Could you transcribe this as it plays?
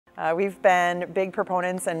We've been big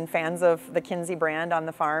proponents and fans of the Kinze brand on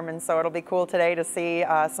the farm, and so it'll be cool today to see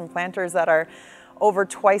some planters that are over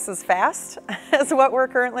twice as fast as what we're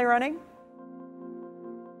currently running.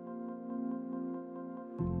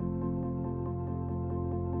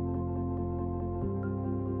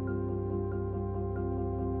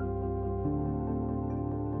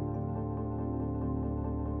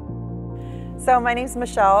 So my name's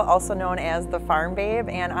Michelle, also known as the Farm Babe,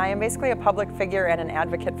 and I am basically a public figure and an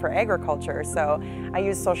advocate for agriculture. So I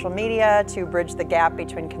use social media to bridge the gap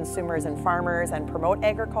between consumers and farmers and promote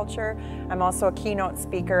agriculture. I'm also a keynote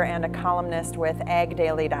speaker and a columnist with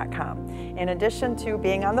AGDAILY.com, in addition to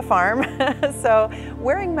being on the farm. So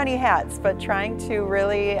wearing many hats, but trying to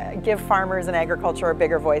really give farmers and agriculture a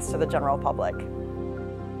bigger voice to the general public.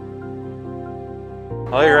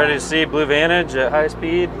 Well, you're ready to see Blue Vantage at high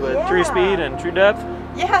speed with true speed and true depth?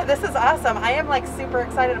 Yeah, this is awesome. I am like super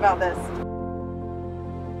excited about this.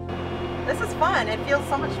 This is fun. It feels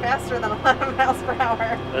so much faster than 11 miles per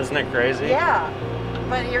hour. Isn't it crazy? Yeah,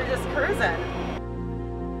 but you're just cruising.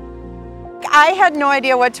 I had no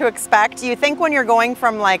idea what to expect. You think when you're going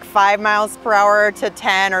from like 5 miles per hour to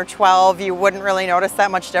 10 or 12, you wouldn't really notice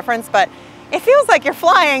that much difference, but it feels like you're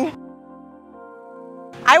flying.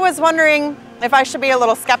 I was wondering if I should be a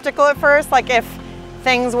little skeptical at first, like if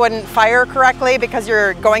things wouldn't fire correctly because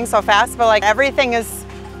you're going so fast, but like everything is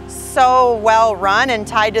so well run and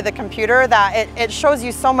tied to the computer that it shows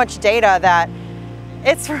you so much data that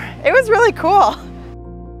it was really cool.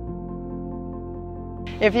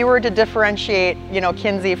 If you were to differentiate, you know,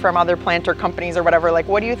 Kinze from other planter companies or whatever, like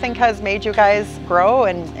what do you think has made you guys grow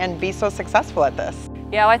and be so successful at this?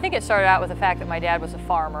 Yeah, well, I think it started out with the fact that my dad was a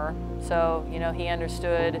farmer. So, you know, he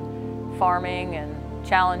understood farming and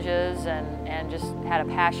challenges and just had a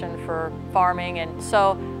passion for farming. And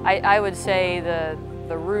so I would say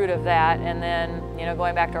the root of that, and then, you know,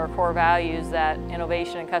 going back to our core values, that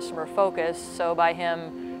innovation and customer focus. So by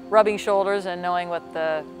him rubbing shoulders and knowing what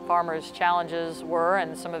the farmer's challenges were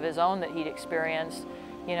and some of his own that he'd experienced,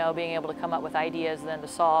 you know, being able to come up with ideas then to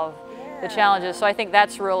solve the challenges. So I think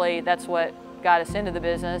that's what got us into the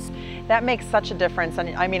business. That makes such a difference.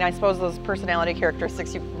 And I mean, I suppose those personality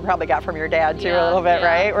characteristics you probably got from your dad too, a little bit,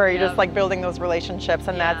 right? Where you're just like building those relationships,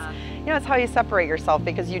 and that's, you know, it's how you separate yourself,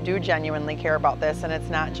 because you do genuinely care about this, and it's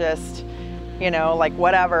not just, you know, like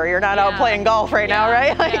whatever, you're not out playing golf right now,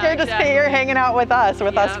 right? Like you're just you're hanging out with us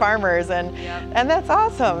farmers, and that's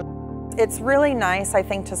awesome. It's really nice, I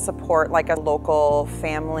think, to support like a local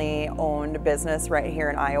family-owned business right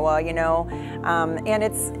here in Iowa, you know,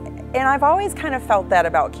 and I've always kind of felt that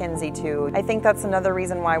about Kinze too. I think that's another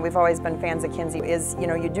reason why we've always been fans of Kinze is, you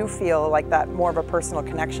know, you do feel like that more of a personal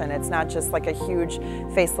connection. It's not just like a huge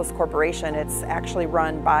faceless corporation, it's actually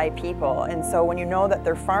run by people. And so when you know that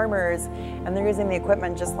they're farmers and they're using the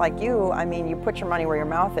equipment just like you, I mean, you put your money where your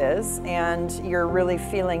mouth is, and you're really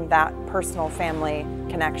feeling that personal family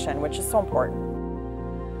connection, which is so important.